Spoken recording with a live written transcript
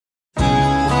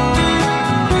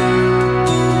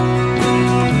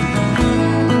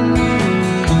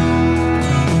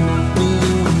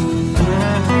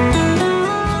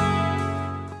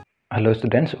Hello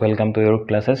students, welcome to your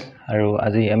classes. আৰু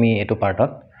আজি আমি এটো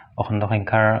পাৰ্টত অখণ্ড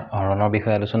সংখ্যাৰ হৰণৰ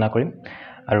বিষয়ে আলোচনা কৰিম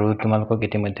আৰু তোমালোকক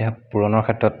ইতিমধ্যে পূৰণৰ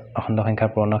ক্ষেত্ৰত অখণ্ড সংখ্যাৰ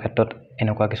পূৰণৰ ক্ষেত্ৰত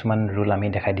এনেকুৱা কিছুমান ৰুল আমি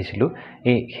দেখাই দিছিলো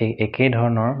এই একে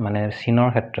ধৰণৰ মানে চিনৰ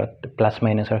ক্ষেত্ৰত প্লাস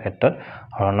মাইনাসৰ ক্ষেত্ৰত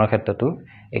হৰণৰ ক্ষেত্ৰতো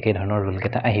একে ধৰণৰ ৰুল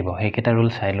কেটা আহিব হেকেটা ৰুল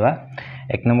চাই লোৱা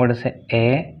এক নম্বৰ আছে a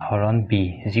হৰণ b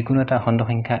যিকোনো এটা অখণ্ড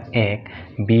সংখ্যা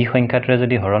 1 b সংখ্যাটোৰে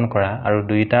যদি হৰণ কৰা আৰু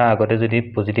দুইটা আগতে যদি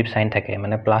পজিটিভ সাইন থাকে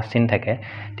মানে প্লাস চিন থাকে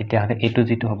তেতিয়া হলে এটো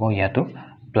যেটো হ'ব ইয়াটো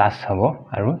প্লাস হ'ব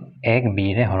আৰু 1 b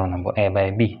ৰে হৰণ হ'ব a by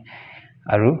b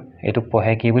আৰু এটো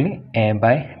পঢ়ে কি বুলি a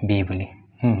by b বুলি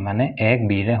মানে 1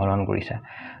 b ৰে হৰণ কৰিছা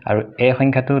আৰু a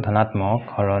সংখ্যাটো ধনাত্মক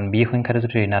হৰণ b সংখ্যাটো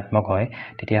যদি ঋণাত্মক হয়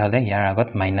তেতিয়া হলে ইয়াৰ আগত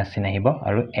মাইনাস চিন আহিব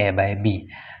আৰু a by b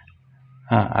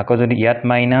আকৌ যদি ইয়াত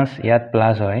মাইনাস ইয়াত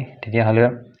প্লাস হয় তেতিয়া হলে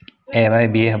a by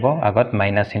b হ'ব আগত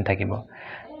মাইনাস চিন থাকিব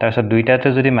তাৰছত দুইটাতে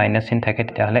যদি মাইনাস চিন থাকে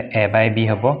তেতিয়া হলে a by b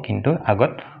হ'ব কিন্তু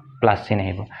আগত প্লাস চিন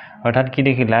আহিব অৰ্থাৎ কি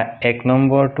দেখিলা 1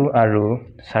 নম্বৰটো আৰু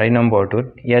 4 নম্বৰটোত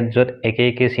ইয়াত যত একে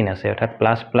একে চিন আছে অৰ্থাৎ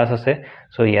প্লাস প্লাস আছে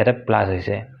সো ইয়াতে প্লাস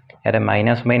হৈছে ইয়াতে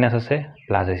মাইনাস মাইনাস আছে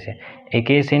প্লাস হৈছে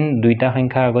একে চিন দুইটা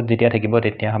সংখ্যা আগত যেতিয়া থাকিব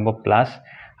তেতিয়া হ'ব প্লাস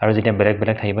আৰু যেতিয়া বেলেগ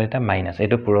বেলেগ থাকিব এটা মাইনাস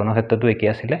এটো পূৰণৰ ক্ষেত্ৰতো একে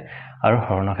আছিল আৰু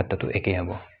হৰণৰ ক্ষেত্ৰতো একে হ'ব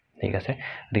ঠিক আছে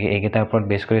গতিকে এইকেইটাৰ ওপৰত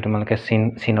বেছ কৰি তোমালোকে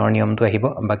চিনৰ নিয়মটো আহিব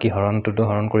বাকি হৰণটোটো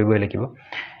হৰণ কৰিবই লাগিব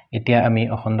এতিয়া আমি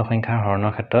অখণ্ড সংখ্যাৰ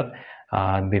হৰণৰ ক্ষেত্ৰত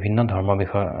বিভিন্ন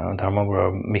ধৰ্মবোৰৰ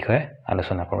বিষয়ে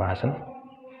আলোচনা কৰা আছে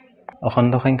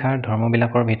অখণ্ড সংখ্যাৰ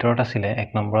ধৰ্মবিলাকৰ ভিতৰত আছিল এক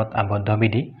নম্বৰত আবদ্ধ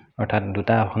বিধি অৰ্থাৎ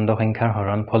দুটা অখণ্ড সংখ্যাৰ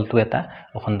হৰণ ফলটো এটা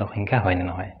অখণ্ড সংখ্যা হয় নে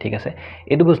নহয় ঠিক আছে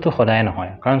এটো বস্তু সদায়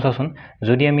নহয় কাৰণ চাচোন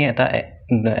যদি আমি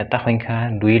এটা সংখ্যা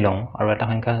 2 লওঁ আৰু এটা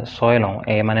সংখ্যা 6 লওঁ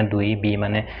a মানে 2 b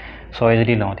মানে 6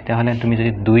 যদি লওঁ তেতিয়া হলে তুমি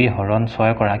যদি 2 হৰণ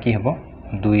 6 কৰা কি হ'ব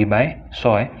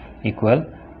 2/6 ইকুৱেল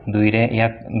 2 ৰে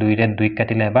ইয়াক 2 ৰে 2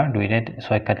 কাটিলে এবাৰ 2 ৰে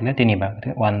 6 কাটিলে 3 বাৰ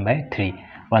 1/3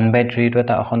 1/3 টো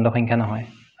এটা অখণ্ড সংখ্যা নহয়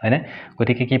হয়নে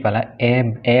গতিকে কি পালা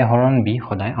a হৰণ b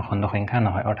সদায় অখণ্ড সংখ্যা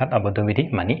নহয় অৰ্থাৎ আবদ্ধ বিধি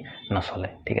মানি নচলে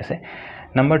ঠিক আছে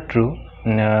নম্বৰ 2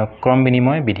 ক্ৰম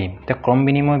বিনিময় বিধি তে ক্ৰম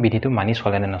বিনিময় বিধিটো মানি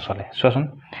চলে নে নচলে চোৱাচোন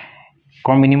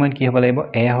ক্ৰম বিনিময়ত কি হ'ব লাগিব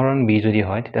a হৰণ b যদি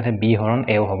হয় তেতিয়া b হৰণ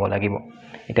a হ'ব লাগিব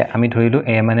এটা আমি ধৰিলো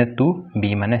a মানে 2 b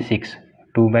মানে 6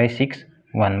 2/6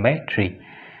 1/3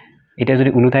 এটা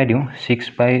যদি উলটাই দিও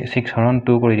 6/6 হৰণ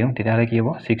 2 কৰি দিও তেতিয়া হলে কি হ'ব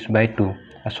 6/2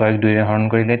 আৰু 6 2 ৰে হৰণ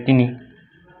কৰিলে 3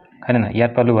 হয় না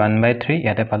ইয়াত পালো 1/3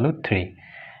 ইয়াতে পালো 3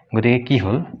 গতিকে কি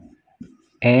হ'ল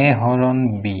a হৰণ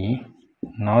b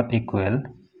not equal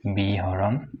b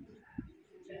হৰণ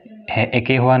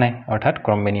একে হোৱা নাই অৰ্থাৎ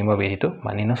ক্ৰম বিনিময় বিধিটো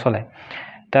মানি নচলে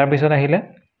তাৰ পিছত আহিলে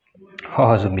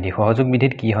সহযোগ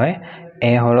বিধিত কি হয়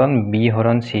a হৰণ b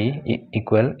হৰণ c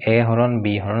ইকুৱেল a হৰণ b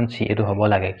হৰণ c এটো হ'ব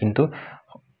লাগে কিন্তু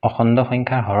অখণ্ড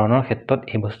সংখ্যাৰ হৰণৰ ক্ষেত্ৰত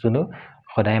এই বস্তুটো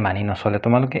সদায় মানি নচলে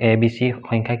তোমালোকে a b c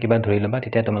সংখ্যা কিবা ধৰি লবা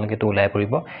তেতিয়া তোমালোকে তো উলাই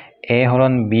পৰিব a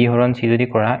হৰণ b হৰণ c যদি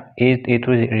কৰা এইটো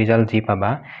ৰিজাল্ট যি পাবা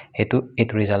এইটো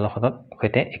ৰিজাল্টৰ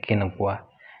সৈতে একে নোপোৱা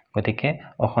গতিকে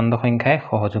অখণ্ড সংখ্যাই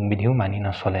সহযোগ বিধিও মানি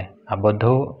নচলে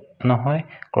আবদ্ধও নহয়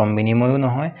ক্ৰম বিনিময়ও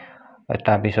নহয়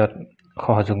তাৰ পিছত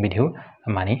সহযোগ বিধিও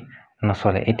মানি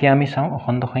নচলে এতিয়া আমি চাও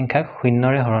অখণ্ড সংখ্যাক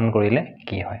শূন্যৰে হৰণ কৰিলে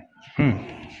কি হয়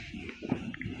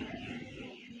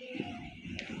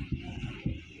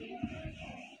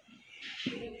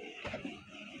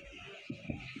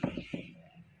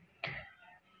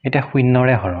এটা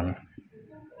শূন্যৰে হৰণ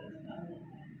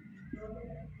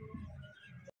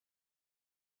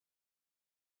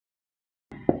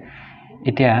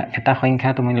এতিয়া এটা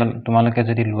সংখ্যা তোমালোকে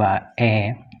যদি লোৱা a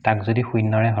তাক যদি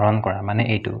শূন্যৰে হৰণ কৰা মানে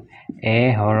এইটো a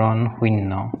হৰণ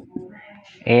শূন্য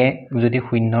a যদি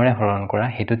শূন্যৰে হৰণ কৰা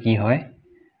হেতু কি হয়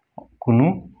কোনো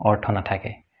অৰ্থ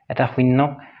নাথাকে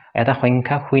এটা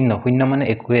সংখ্যা শূন্য মানে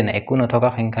একোৱে নাই একো নথকা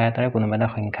সংখ্যা এটাৰে কোনোবা এটা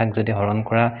সংখ্যাক যদি হৰণ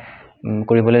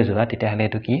কৰিবলৈ যোৱা তেতিয়া হলে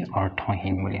এটো কি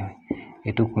অৰ্থহীন বুলি হয়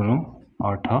এটো কোনো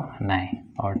অৰ্থ নাই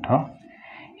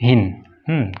অৰ্থহীন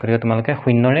গতিকে তোমালোকে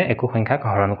শূন্যৰে একো সংখ্যাক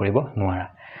হৰণ কৰিব নোৱাৰা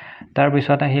তাৰ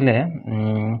পিছত আহিলে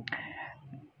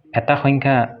এটা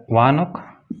সংখ্যা 1ক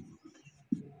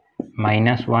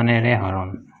 -1 এৰে হৰণ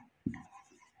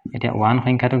এতিয়া 1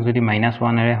 সংখ্যাটোক যদি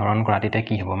 -1 এৰে হৰণ কৰা তেতিয়া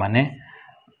কি হ'ব মানে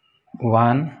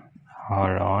 1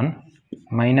 হৰণ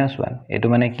 -1 এটো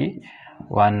মানে কি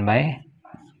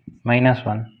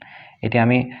 1/-1 এতিয়া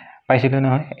আমি পাইছিলো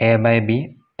নহয় a by b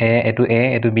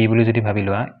এটো b বুলি যদি ভাবি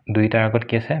লোৱা দুইটাৰ আগত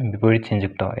কি আছে বিপৰীত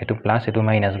চিনযুক্ত এটো প্লাস এটো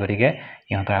মাইনাস গতিকে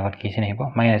ইহঁতৰ আগত কি চিন আহিব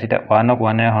মাইনাস এটা 1ক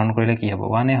 1 এৰে হৰণ কৰিলে কি হ'ব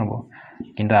 1 এ হ'ব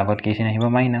কিন্তু আগত কি চিন আহিব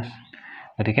মাইনাস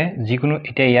গতিকে যিকোনো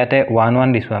এতিয়া ইয়াতে 1 1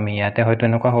 দিছো আমি ইয়াতে হয়তো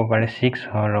এনেকুৱা হ'ব পাৰে 6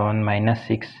 হৰণ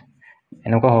 -6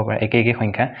 এনেকুৱা হ'ব পাৰে একে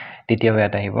সংখ্যা তৃতীয়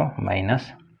ইয়াত আহিব -1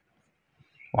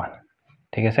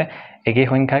 ঠিক আছে একে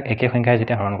সংখ্যাক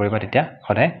যেতিয়া হৰণ কৰিবা তেতিয়া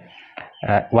সদায়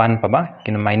 1 পাবা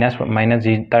কিন্তু মাইনাস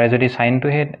যি তাৰে যদি সাইনটো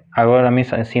হে আগৰ আমি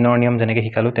চিনৰ নিয়ম যেনেকৈ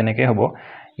শিকালো তেনেকৈ হ'ব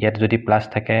ইয়াত যদি প্লাস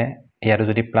থাকে ইয়াৰ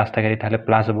যদি প্লাস থাকে তাহলে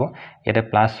প্লাস হ'ব ইয়াতে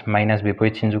প্লাস মাইনাস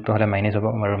বিপৰীত চিনযুক্ত হলে মাইনাস হ'ব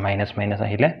আৰু মাইনাস মাইনাস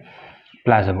আহিলে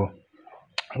প্লাস হ'ব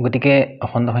গতিকে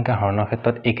অখণ্ড সংখ্যা হৰণৰ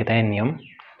ক্ষেত্ৰত এইকেইটাই নিয়ম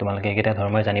তোমালোকে এইকেইটা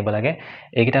ধৰ্ম জানিব লাগে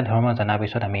এইকেইটা ধৰ্ম জানাৰ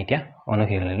পিছত আমি এতিয়া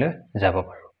অনুশীলনলৈ যাব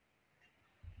পাৰো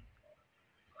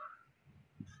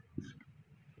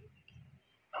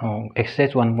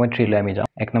exercise 1.3 লৈ আমি যাওঁ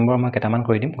এক নম্বৰ মই কেটামান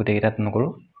কৰি দিম গোটেই কেইটাত নকৰো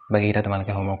বাকি কেইটা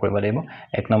তোমালোকে হোমৱৰ্ক কৰিব লাগিব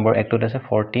এক নম্বৰ একটোত আছে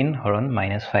 14 হৰণ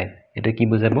 -5 এটো কি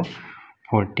বুজাব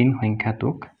 14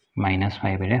 সংখ্যাটোক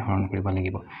 -5 এৰে হৰণ কৰিব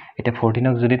লাগিব এটা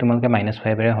 14ক যদি তোমালোকে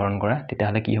 -5 এৰে হৰণ কৰা তেতিয়া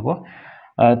হলে কি হ'ব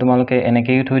তোমালোকে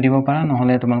এনেকৈ থৈ দিব পাৰা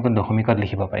নহলে তোমালোকে দশমিকত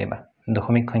লিখিব পাৰিবা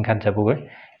দশমিক সংখ্যাত যাবগৈ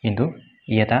কিন্তু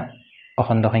ই এটা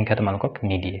অখণ্ড সংখ্যা তোমালোকক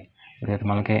নিদিয়ে গতিকে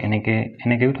তোমালোকে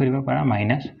এনেকৈ থৈ দিব পাৰা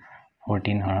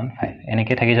 -14 হৰণ 5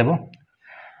 এনেকৈ থাকি যাব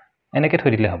এনেকৈ থৈ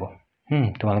দিলে হ'ব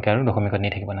তোমালোকে আৰু দশমিকত নি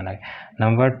থাকিব নালাগে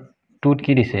নম্বৰ 2 ত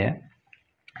কি দিছে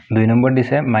 2 নম্বৰ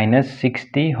দিছে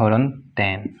 -60 হৰণ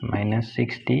 10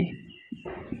 -60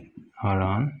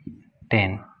 হৰণ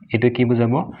 10 এটো কি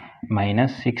বুজাব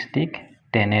 -60 ক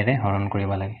 10 এৰে হৰণ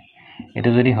কৰিব লাগে এটো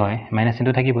যদি হয় মাইনাস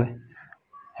চিনটো থাকিবই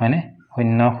হয়নে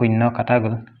 0 0 কাটা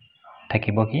গল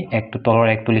থাকিব কি একটো তলৰ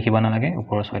একটো লিখিব নালাগে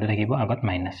ওপৰৰ 6টো থাকিব আগত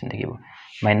মাইনাস চিন থাকিব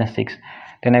 -6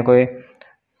 তেনেকৈ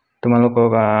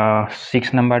তোমালোকক 6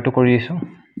 নম্বৰটো কৰি দিছো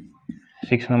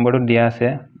 6 নম্বৰটো দিয়া আছে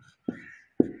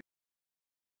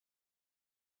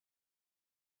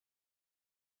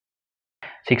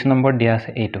 6 নম্বৰ দিয়া আছে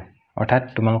এইটো অৰ্থাৎ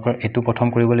তোমালোকৰ এটো প্ৰথম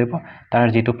কৰিব লাগিব তাৰ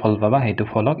যেটো ফল পাবা হেতু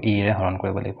ফলক ই ৰে হৰণ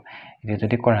কৰিব লাগিব এই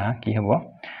যদি কৰা কি হ'ব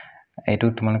এটো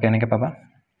তোমালোকে এনেকৈ পাবা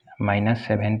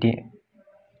 -72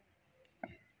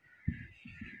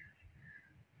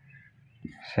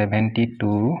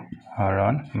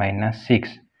 হৰণ -6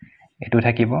 এটো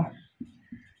থাকিব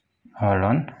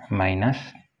হৰণ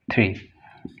 -3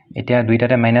 এতিয়া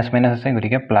দুইটাতে মাইনাস মাইনাস আছে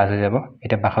গতিকে প্লাস হৈ যাব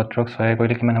এটা 72ক 6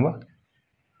 কৰিলে কিমান হ'ব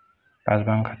 5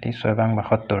 বাং 30 6 বাং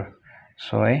 72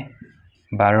 6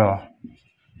 12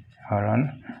 হৰণ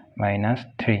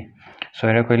 -3 6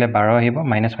 ৰে কৰিলে 12 আহিব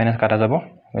মাইনাস মাইনাস কাটা যাব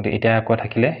গতিকে এটা আকৌ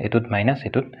থাকিলে এটুত মাইনাস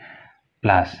এটুত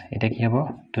প্লাস এটা কি হ'ব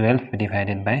 12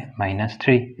 ডিভাইডেড বাই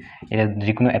 -3 এটা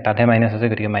যিকোনো এটাতে মাইনাস আছে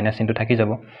গতিকে মাইনাস চিনটো থাকি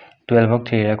যাব 12ক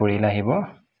 3 ৰে কৰিলে আহিব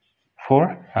 4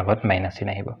 আগত মাইনাস চিন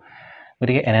আহিব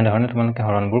গতিকে এনে ধৰণে তোমালোকে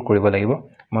হৰণবোৰ কৰিব লাগিব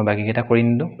মই বাকি কেইটা কৰি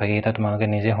নিদু বাকি কেইটা তোমালোকে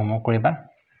নিজে হোমৱৰ্ক কৰিবা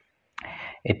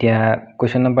এতিয়া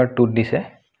কোৱেশ্চন নম্বৰ 2 দিছে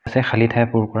আছে খালি ঠাই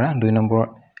পূৰ কৰা 2 নম্বৰ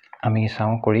আমি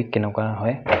চাও কৰি কেনেকুৱা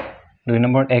হয় 2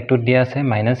 নম্বৰ 1 টোত দিয়া আছে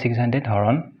 -600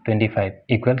 হৰণ 25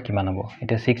 ইকুৱেল কিমান হ'ব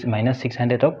এটা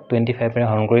 600 ক 25 এৰে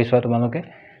হৰণ কৰি চোৱা তোমালোকে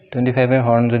 25 এৰে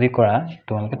হৰণ যদি কৰা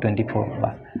তোমালোকে 24 পাবা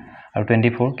আৰু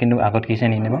 24 কিন্তু আগত কি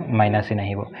চিন নিব মাইনাস চিন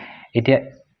আহিব এতিয়া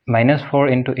 -4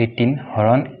 * 18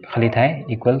 হৰণ খালি ঠাই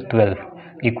ইকুৱেল 12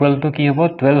 ইকুৱেল টু কি হ'ব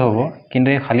 12 হ'ব কিন্তু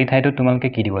এই খালি ঠাইটো তোমালোকে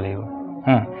কি দিব লাগিব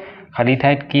খালি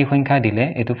ঠাইত কি সংখ্যা দিলে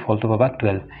এটো ফলটো পাবা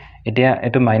 12 এতিয়া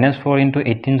এটো -4 *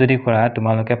 18 যদি কৰা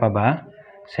তোমালোকে পাবা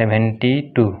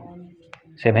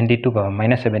 72 পাবা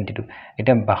 -72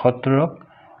 এটা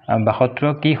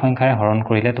 72ক কি সংখ্যাৰে হৰণ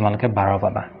কৰিলে তোমালোকে 12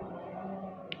 পাবা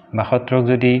 72ক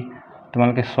যদি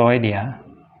তোমালোকে 6 দিয়া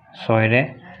 6 ৰে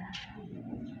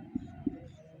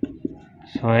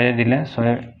দিলে 6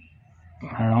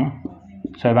 হৰণ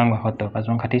 6 বাং 72 5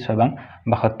 বাং 30 6 বাং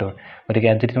 72 গতিকে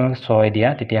যদি তোমালোকে 6 দিয়া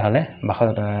তেতিয়া হলে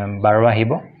 12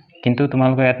 আহিব কিন্তু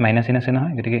তোমালোকৰ ইয়াত মাইনাস চিন আছে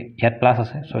নহয় গতিকে ইয়াত প্লাস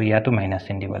আছে সো ইয়াতো মাইনাস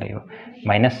চিন দিব লাগিব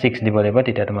 -6 দিব লাগিব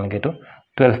তেতিয়া তোমালোকে এটো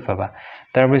 12 পাবা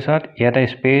তাৰ পিছত ইয়াতে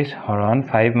স্পেস হৰণ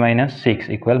 5 - 6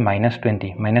 ইকুৱেল -20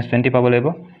 -20 পাব লাগিব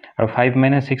আৰু 5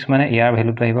 - 6 মানে ইয়াৰ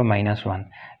ভ্যালুটো আহিব -1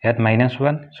 ইয়াত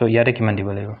 -1 সো ইয়াতে কিমান দিব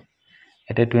লাগিব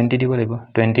এতে 20 দিব লাগিব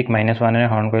 20 ক -1 এৰে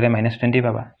হৰণ কৰিলে -20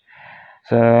 পাবা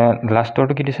সো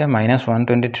লাষ্টৰটো কি দিছে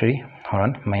 -123 হৰণ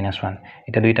 -1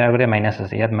 এটা দুইটাৰ আগতে মাইনাস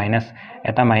আছে ইয়াত মাইনাস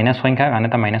এটা মাইনাস সংখ্যা আন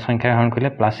এটা মাইনাস সংখ্যাৰ হৰণ কৰিলে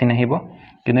প্লাস চিন আহিব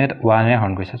কিন্তু ইয়াত 1 এৰে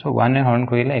হৰণ কৰিছে সো 1 এৰে হৰণ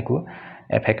কৰিলে একো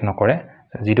এফেক্ট নকৰে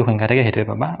যেটো সংখ্যা থাকে হেতুৱে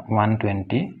পাবা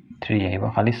 123 আহিব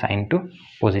খালি সাইনটো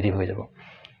পজিটিভ হৈ যাব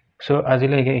সো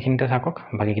আজিলৈ এইখিনিতে থাকক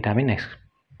বাকি কিটা আমি নেক্সট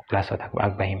ক্লাছত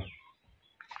আগবাঢ়িম